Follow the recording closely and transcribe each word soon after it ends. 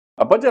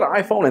A budget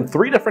iPhone in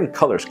 3 different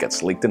colors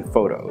gets leaked in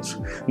photos.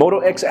 Moto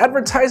X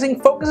advertising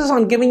focuses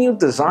on giving you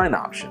design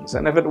options,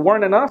 and if it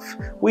weren't enough,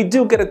 we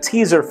do get a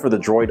teaser for the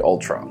Droid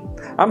Ultra.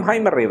 I'm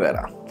Jaime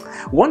Rivera.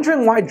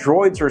 Wondering why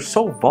droids are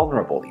so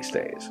vulnerable these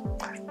days?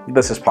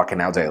 This is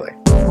Pocketnow Daily.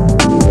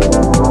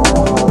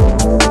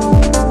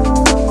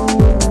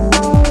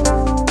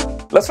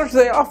 Let's start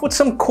today off with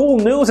some cool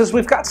news, as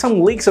we've got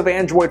some leaks of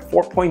Android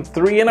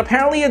 4.3, and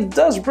apparently it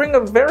does bring a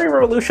very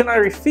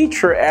revolutionary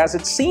feature, as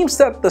it seems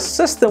that the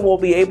system will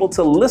be able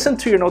to listen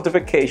to your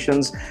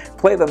notifications,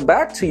 play them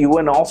back to you,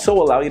 and also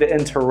allow you to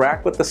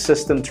interact with the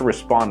system to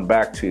respond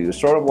back to you,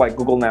 sort of like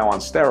Google Now on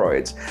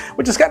steroids,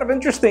 which is kind of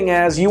interesting,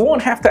 as you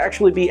won't have to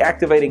actually be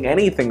activating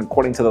anything.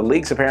 According to the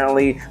leaks,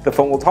 apparently the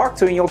phone will talk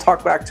to you and you'll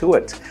talk back to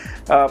it.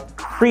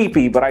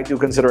 Creepy, but I do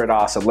consider it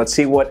awesome. Let's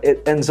see what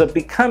it ends up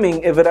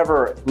becoming if it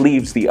ever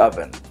leaves the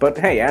oven. But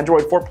hey,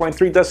 Android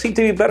 4.3 does seem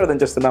to be better than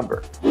just a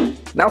number.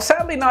 Now,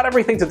 sadly, not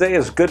everything today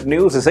is good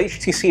news, as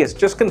HTC has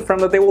just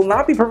confirmed that they will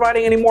not be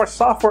providing any more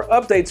software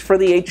updates for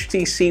the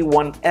HTC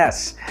One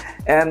S.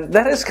 And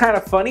that is kind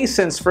of funny,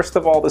 since first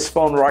of all, this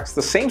phone rocks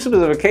the same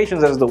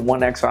specifications as the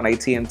One X on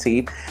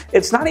AT&T.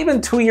 It's not even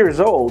 2 years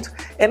old,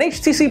 and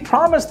HTC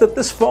promised that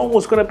this phone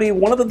was going to be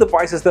one of the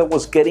devices that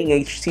was getting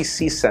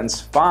HTC Sense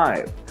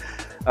 5.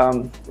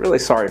 Really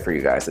sorry for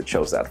you guys that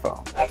chose that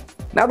phone.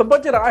 Now, the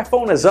budget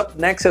iPhone is up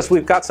next, as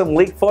we've got some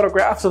leaked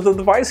photographs of the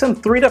device in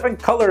 3 different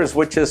colors,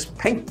 which is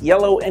pink,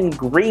 yellow, and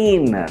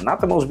green. Not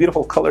the most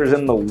beautiful colors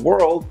in the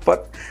world,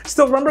 but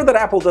still remember that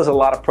Apple does a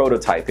lot of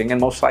prototyping,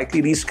 and most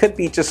likely these could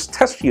be just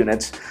test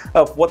units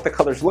of what the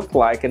colors look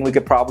like, and we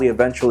could probably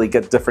eventually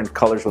get different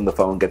colors when the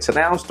phone gets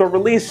announced or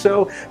released,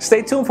 so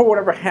stay tuned for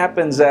whatever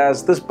happens,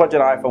 as this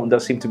budget iPhone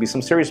does seem to be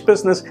some serious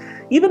business,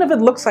 even if it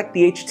looks like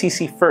the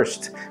HTC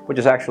first, which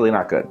is actually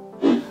not good.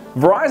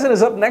 Verizon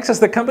is up next,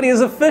 as the company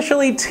is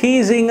officially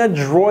teasing a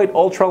Droid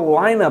Ultra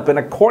lineup, and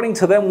according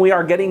to them, we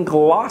are getting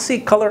glossy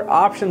color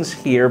options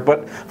here.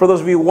 But for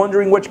those of you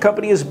wondering which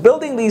company is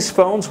building these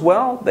phones,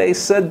 well, they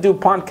said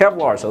DuPont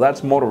Kevlar, so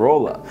that's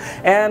Motorola.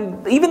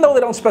 And even though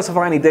they don't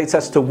specify any dates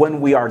as to when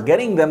we are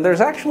getting them,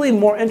 there's actually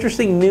more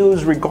interesting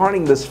news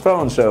regarding this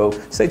phone, so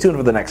stay tuned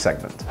for the next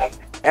segment.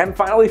 And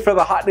finally, for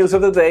the hot news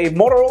of the day,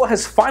 Motorola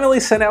has finally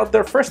sent out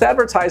their first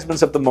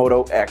advertisements of the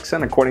Moto X,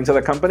 and according to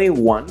the company,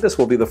 1, this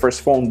will be the first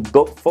phone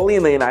built fully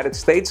in the United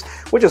States,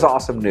 which is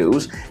awesome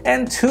news,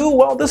 and 2,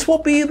 well, this will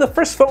be the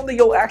first phone that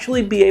you'll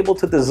actually be able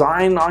to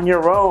design on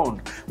your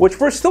own, which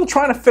we're still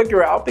trying to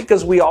figure out,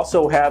 because we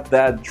also have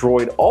that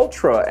Droid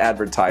Ultra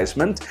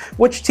advertisement,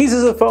 which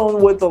teases a phone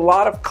with a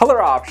lot of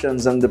color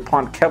options and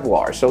DuPont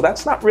Kevlar, so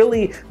that's not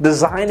really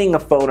designing a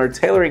phone or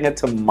tailoring it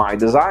to my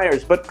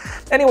desires. But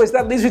anyways,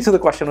 that leads me to the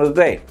question of the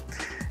day.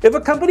 If a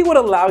company would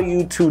allow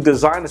you to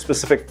design a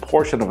specific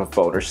portion of a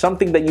phone, or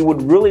something that you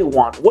would really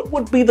want, what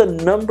would be the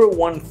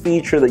 #1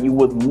 feature that you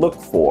would look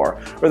for,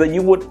 or that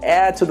you would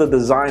add to the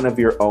design of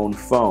your own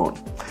phone?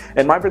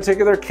 In my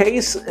particular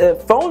case,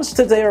 phones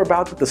today are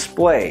about the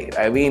display.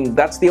 I mean,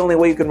 that's the only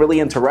way you can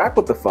really interact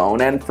with the phone,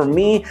 and for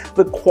me,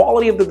 the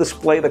quality of the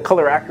display, the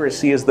color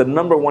accuracy, is the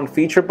 #1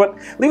 feature. But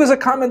leave us a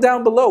comment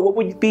down below. What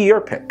would be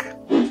your pick?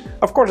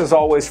 Of course, as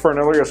always, for an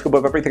earlier scoop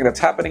of everything that's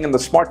happening in the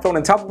smartphone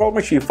and tablet world,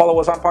 make sure you follow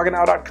us on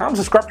Pocketnow.com,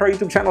 subscribe to our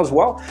YouTube channel as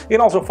well. You can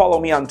also follow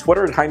me on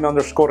Twitter at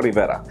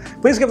Jaime_Rivera.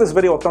 Please give this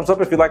video a thumbs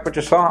up if you like what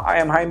you saw. I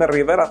am Jaime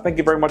Rivera. Thank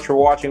you very much for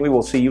watching. We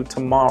will see you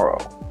tomorrow.